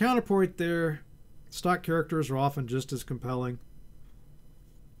let's see, the counterpoint there, stock characters are often just as compelling.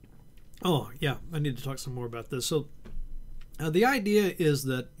 Oh, yeah, I need to talk some more about this. So the idea is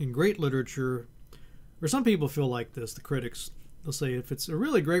that in great literature, or some people feel like this, the critics, they'll say if it's a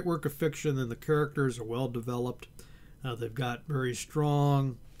really great work of fiction, then the characters are well developed. They've got very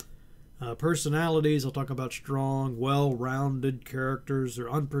strong personalities. I'll talk about strong, well-rounded characters. They're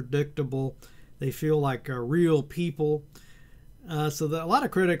unpredictable. They feel like real people. So a lot of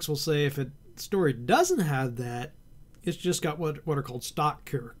critics will say if a story doesn't have that, it's just got what are called stock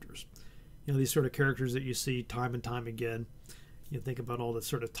characters. You know, these sort of characters that you see time and time again. You think about all the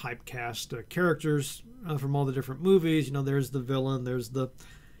sort of typecast characters from all the different movies. You know, there's the villain. There's the,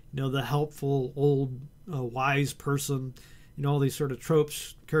 you know, the helpful old wise person. You know, all these sort of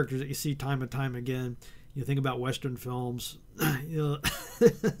tropes, characters that you see time and time again. You think about Western films. You know,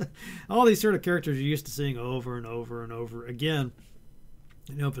 all these sort of characters you're used to seeing over and over and over again.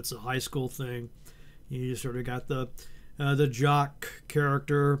 You know, if it's a high school thing, you sort of got the jock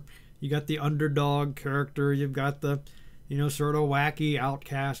character. You got the underdog character. You've got the, you know, sort of wacky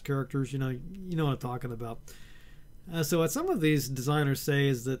outcast characters. You know what I'm talking about. So what some of these designers say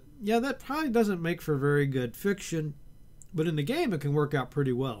is that, yeah, that probably doesn't make for very good fiction, but in the game it can work out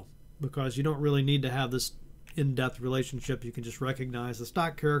pretty well, because you don't really need to have this in-depth relationship. You can just recognize the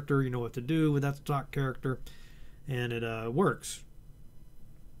stock character. You know what to do with that stock character, and it works.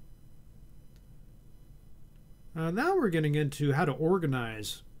 Now we're getting into how to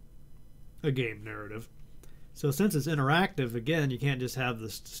organize a game narrative. So since it's interactive, again, you can't just have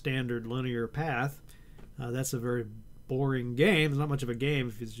this standard linear path. That's a very boring game. It's not much of a game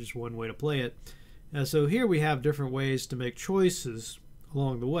if it's just one way to play it. So here we have different ways to make choices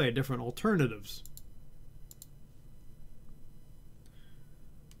along the way, different alternatives.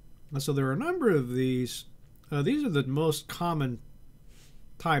 So there are a number of these. These are the most common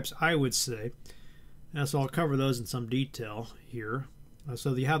types, I would say. So I'll cover those in some detail here.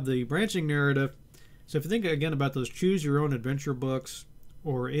 So you have the branching narrative. So if you think again about those choose your own adventure books,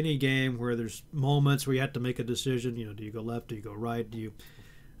 or any game where there's moments where you have to make a decision, do you go left, do you go right, do you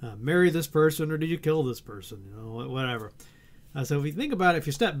marry this person, or do you kill this person, whatever. So if you think about it, if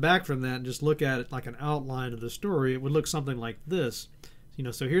you step back from that and just look at it like an outline of the story, it would look something like this.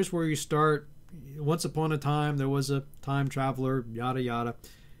 So here's where you start. Once upon a time, there was a time traveler, yada yada.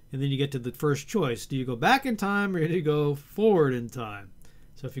 And then you get to the first choice. Do you go back in time, or do you go forward in time?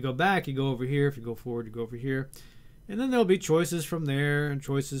 So if you go back, you go over here. If you go forward, you go over here. And then there'll be choices from there and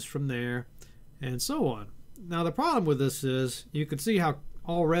choices from there and so on. Now the problem with this is you can see how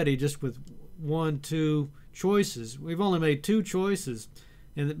already just with 1, 2 choices, we've only made 2 choices,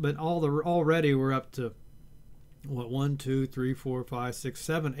 but already we're up to what, 1, 2, 3, 4, 5, 6,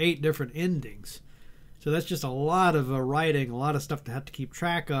 7, 8 different endings. So that's just a lot of writing, a lot of stuff to have to keep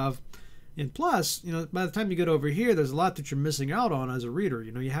track of. And plus, by the time you get over here, there's a lot that you're missing out on as a reader.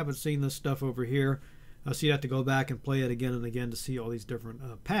 You haven't seen this stuff over here. So you have to go back and play it again and again to see all these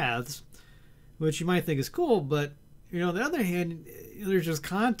different paths, which you might think is cool. But on the other hand, there's just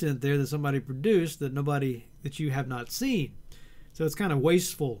content there that somebody produced that you have not seen. So it's kind of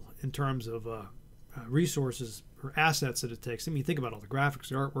wasteful in terms of resources or assets that it takes. I mean, think about all the graphics,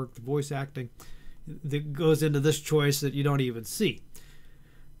 the artwork, the voice acting that goes into this choice that you don't even see.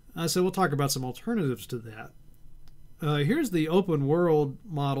 So we'll talk about some alternatives to that. Here's the open world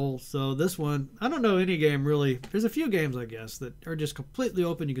model. So this one, I don't know any game really. There's a few games, I guess, that are just completely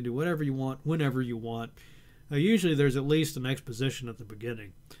open. You can do whatever you want, whenever you want. Usually there's at least an exposition at the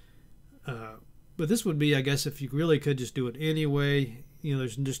beginning. But this would be, I guess, if you really could just do it anyway.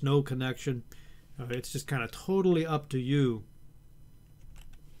 There's just no connection. It's just kind of totally up to you.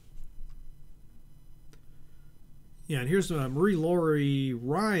 Yeah, and here's Marie-Laurie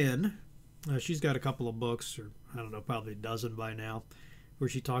Ryan. She's got a couple of books, or I don't know, probably a dozen by now, where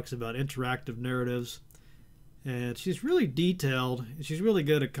she talks about interactive narratives. And she's really detailed. She's really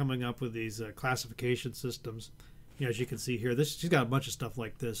good at coming up with these classification systems. As you can see here, she's got a bunch of stuff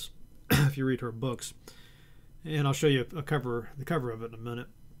like this if you read her books. And I'll show you the cover of it in a minute.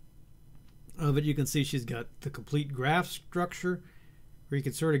 But you can see she's got the complete graph structure, where you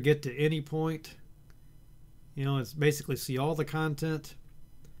can sort of get to any point. It's basically see all the content.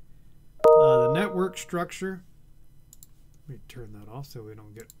 The network structure. Let me turn that off so we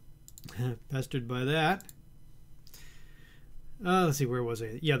don't get pestered by that. Let's see, where was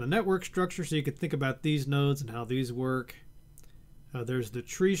I? Yeah, the network structure, so you could think about these nodes and how these work. There's the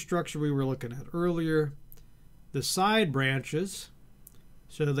tree structure we were looking at earlier. The side branches.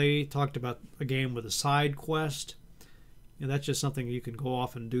 So they talked about a game with a side quest. That's just something you can go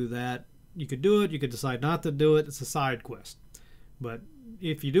off and do that. You could do it, you could decide not to do it. It's a side quest. But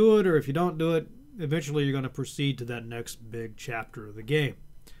if you do it or if you don't do it, eventually you're going to proceed to that next big chapter of the game.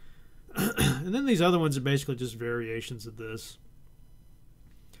 And then these other ones are basically just variations of this.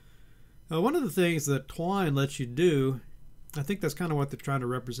 One of the things that Twine lets you do, I think that's kind of what they're trying to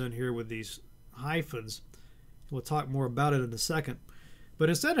represent here with these hyphens. We'll talk more about it in a second. But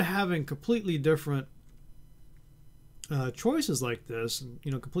instead of having completely different choices like this, and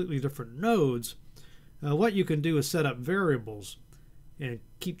completely different nodes, what you can do is set up variables and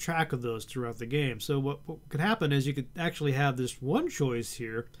keep track of those throughout the game. So what could happen is you could actually have this one choice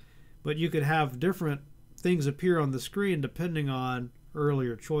here, but you could have different things appear on the screen depending on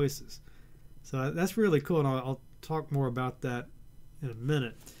earlier choices. So that's really cool, and I'll talk more about that in a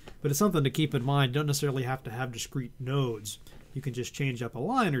minute. But it's something to keep in mind. You don't necessarily have to have discrete nodes. You can just change up a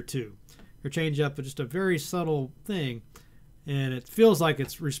line or two, or change up just a very subtle thing, and it feels like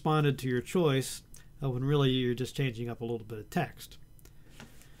it's responded to your choice when really you're just changing up a little bit of text.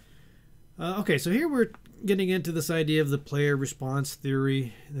 Okay, so here we're getting into this idea of the player response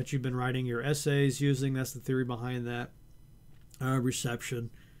theory that you've been writing your essays using. That's the theory behind that.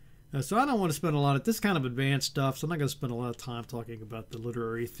 Reception. So I don't want to spend a lot of this kind of advanced stuff, so I'm not going to spend a lot of time talking about the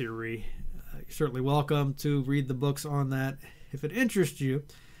literary theory. You're certainly welcome to read the books on that if it interests you.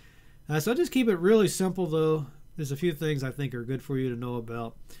 So I'll just keep it really simple, though. There's a few things I think are good for you to know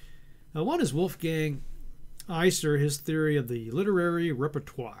about. One is Wolfgang Iser, his theory of the literary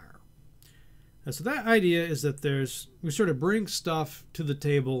repertoire. So that idea is that we sort of bring stuff to the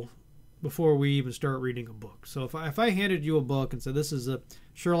table before we even start reading a book. So if I handed you a book and said, this is a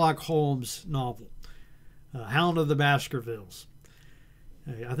Sherlock Holmes novel, Hound of the Baskervilles,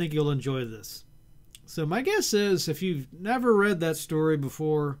 I think you'll enjoy this. So my guess is if you've never read that story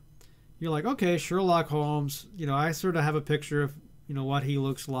before, you're like, okay, Sherlock Holmes, I sort of have a picture of, what he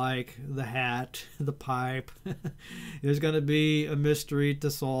looks like, the hat, the pipe. There's going to be a mystery to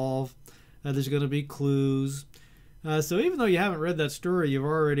solve. There's going to be clues. So even though you haven't read that story, you've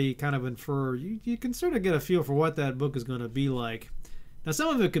already kind of infer, you can sort of get a feel for what that book is going to be like. Now,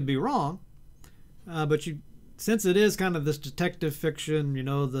 some of it could be wrong, but since it is kind of this detective fiction,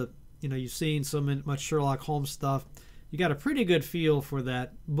 you've seen so much Sherlock Holmes stuff, you got a pretty good feel for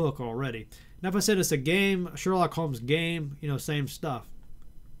that book already. Now, if I said it's a game, a Sherlock Holmes game, same stuff.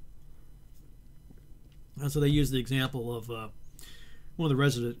 And so they use the example of one of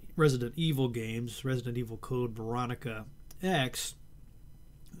the Resident Evil games, Resident Evil Code Veronica X.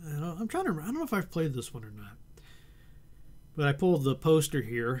 And I don't know if I've played this one or not, but I pulled the poster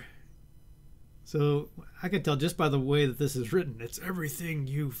here. So I can tell just by the way that this is written, it's everything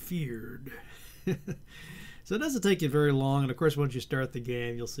you feared. So it doesn't take you very long. And of course, once you start the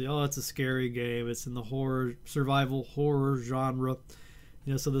game, you'll see, oh, it's a scary game. It's in the survival horror genre.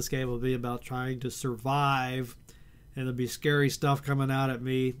 So this game will be about trying to survive. And there'll be scary stuff coming out at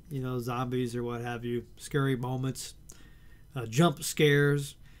me, zombies or what have you, scary moments, jump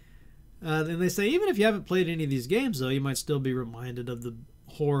scares. And they say even if you haven't played any of these games, though, you might still be reminded of the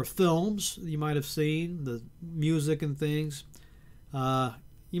horror films you might have seen, the music and things.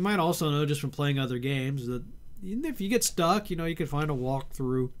 You might also know just from playing other games that if you get stuck, you can find a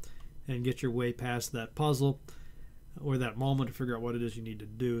walkthrough and get your way past that puzzle or that moment to figure out what it is you need to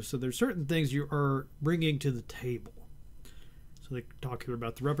do. So there's certain things you are bringing to the table. So they talk here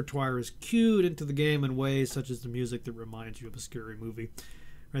about the repertoire is cued into the game in ways such as the music that reminds you of a scary movie.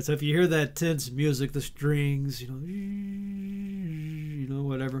 Right, so if you hear that tense music, the strings,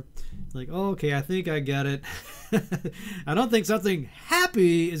 whatever, like, oh, okay, I think I get it. I don't think something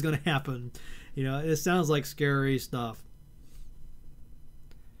happy is going to happen. It sounds like scary stuff.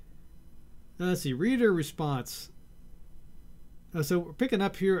 Let's see, reader response. So we're picking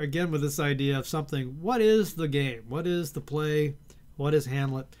up here again with this idea of something. What is the game? What is the play? What is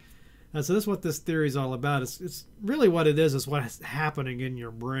Hamlet? So this is what this theory is all about. It's really what it is what's happening in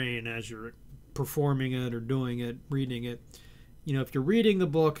your brain as you're performing it or doing it, reading it. If you're reading the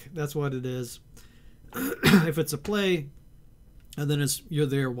book, that's what it is. If it's a play, and then you're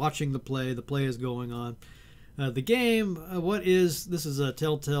there watching the play is going on. The game, this is a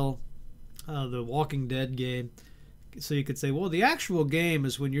Telltale, the Walking Dead game. So you could say, well, the actual game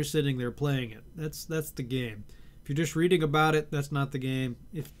is when you're sitting there playing it. That's the game. If you're just reading about it, that's not the game.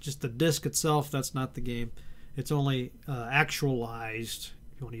 If just the disc itself, that's not the game. It's only actualized,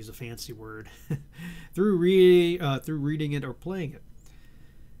 if you want to use a fancy word, through reading it or playing it.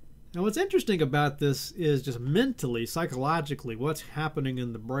 Now, what's interesting about this is just mentally, psychologically, what's happening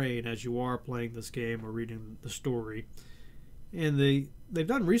in the brain as you are playing this game or reading the story. And they've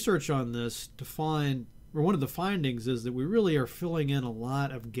done research on this to find, or one of the findings is that we really are filling in a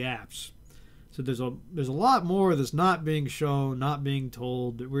lot of gaps. So there's a lot more that's not being shown, not being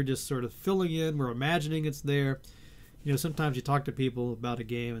told, that we're just sort of filling in, we're imagining it's there. Sometimes you talk to people about a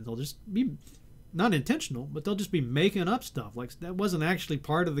game and they'll just be not intentional, but they'll just be making up stuff. Like that wasn't actually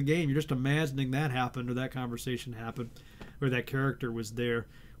part of the game. You're just imagining that happened or that conversation happened or that character was there.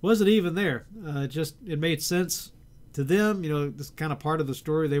 Wasn't even there. It made sense to them. This kind of part of the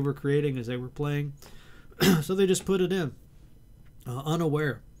story they were creating as they were playing. So they just put it in,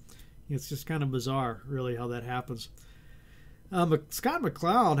 unaware. It's just kind of bizarre, really, how that happens. Scott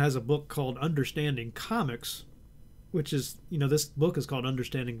McCloud has a book called Understanding Comics, which is, this book is called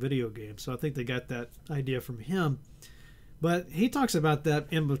Understanding Video Games. So I think they got that idea from him. But he talks about that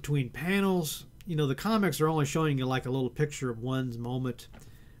in between panels. The comics are only showing you like a little picture of one's moment,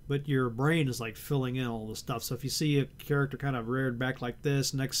 but your brain is like filling in all the stuff. So if you see a character kind of reared back like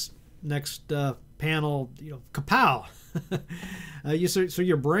this, next panel, kapow. So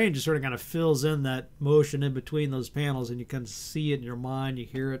your brain just sort of kind of fills in that motion in between those panels, and you can see it in your mind, you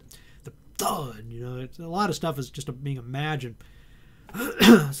hear it, the thud. It's a lot of stuff is just being imagined.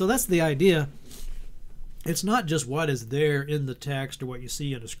 So that's the idea. It's not just what is there in the text or what you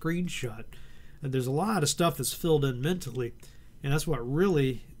see in a screenshot. There's a lot of stuff that's filled in mentally, and that's what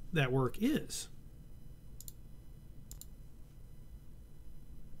really that work is.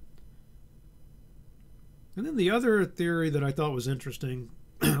 And then the other theory that I thought was interesting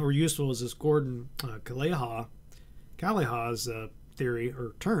or useful is this Gordon Calleha's theory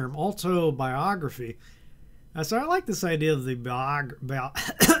or term, autobiography. So I like this idea of the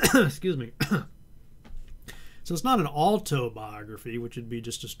excuse me. So it's not an autobiography, which would be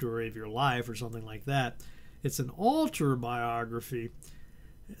just a story of your life or something like that. It's an autobiography.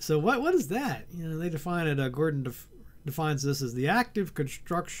 So what is that? They define it. Gordon defines this as the active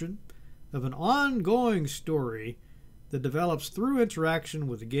construction of an ongoing story that develops through interaction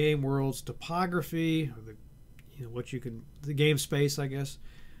with the game world's topography, or the game space, I guess,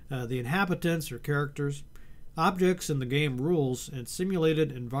 the inhabitants or characters, objects in the game rules, and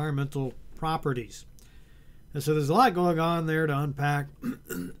simulated environmental properties. And so there's a lot going on there to unpack,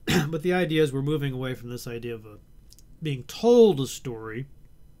 but the idea is we're moving away from this idea of being told a story,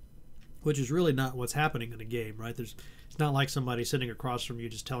 which is really not what's happening in a game, right? It's not like somebody sitting across from you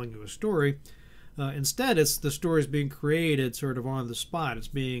just telling you a story. Instead, it's the stories being created sort of on the spot. It's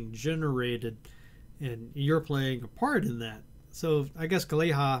being generated, and you're playing a part in that. So I guess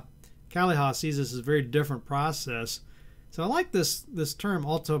Kaliha sees this as a very different process. So I like this term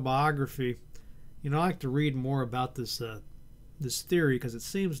autobiography. I like to read more about this theory, because it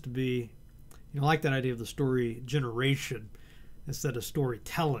seems to be, I like that idea of the story generation instead of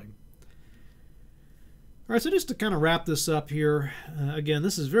storytelling. All right, so just to kind of wrap this up here, again,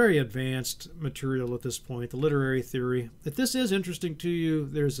 this is very advanced material at this point, the literary theory. If this is interesting to you,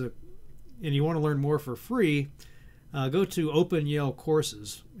 and you want to learn more for free, go to ENGL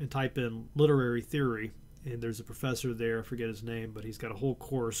courses and type in literary theory, and there's a professor there, I forget his name, but he's got a whole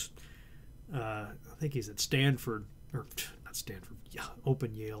course. I think he's at Stanford, or not Stanford, yeah,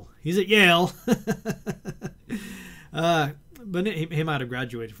 ENGL. He's at Yale. But he might have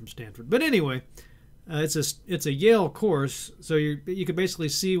graduated from Stanford. But anyway, it's a Yale course, so you can basically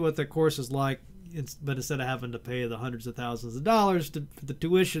see what the course is like, but instead of having to pay the hundreds of thousands of dollars for the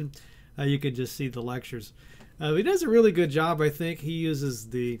tuition, you could just see the lectures. He does a really good job, I think. He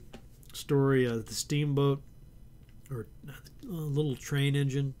uses the story of the steamboat, or a little train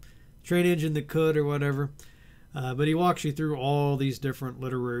engine that could, or whatever. But he walks you through all these different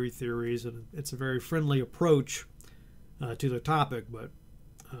literary theories, and it's a very friendly approach to the topic. But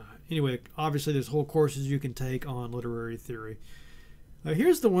anyway, obviously there's whole courses you can take on literary theory.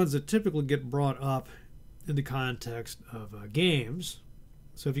 Here's the ones that typically get brought up in the context of games.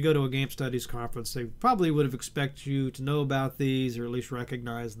 So if you go to a game studies conference, they probably would have expected you to know about these, or at least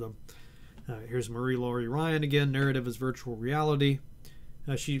recognize them. Here's Marie Laurie Ryan again, Narrative as Virtual Reality.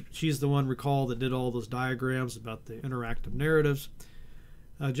 She's the one, recall, that did all those diagrams about the interactive narratives.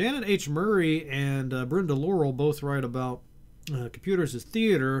 Janet H. Murray and Brenda Laurel both write about computers as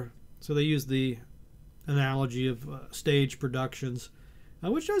theater, so they use the analogy of stage productions,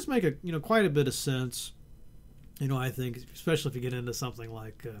 which does make quite a bit of sense. I think, especially if you get into something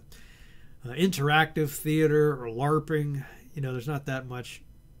like interactive theater or LARPing, there's not that much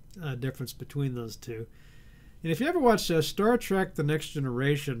difference between those two. And if you ever watch Star Trek The Next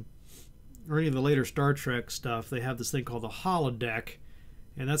Generation, or any of the later Star Trek stuff, they have this thing called the holodeck,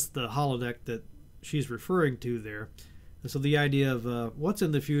 and that's the holodeck that she's referring to there. And so the idea of what's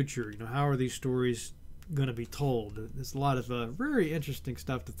in the future, how are these stories going to be told? There's a lot of very interesting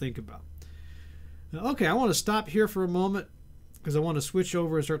stuff to think about. Okay, I want to stop here for a moment, because I want to switch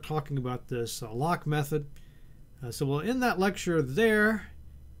over and start talking about this lock method. So we'll end that lecture there,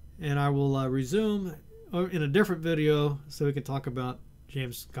 and I will resume in a different video so we can talk about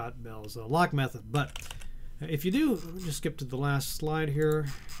James Scott Bell's lock method. But if you do, just skip to the last slide here.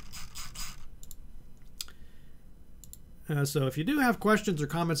 So if you do have questions or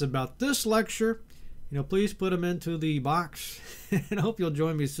comments about this lecture, please put them into the box, and I hope you'll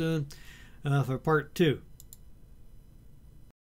join me soon for part 2.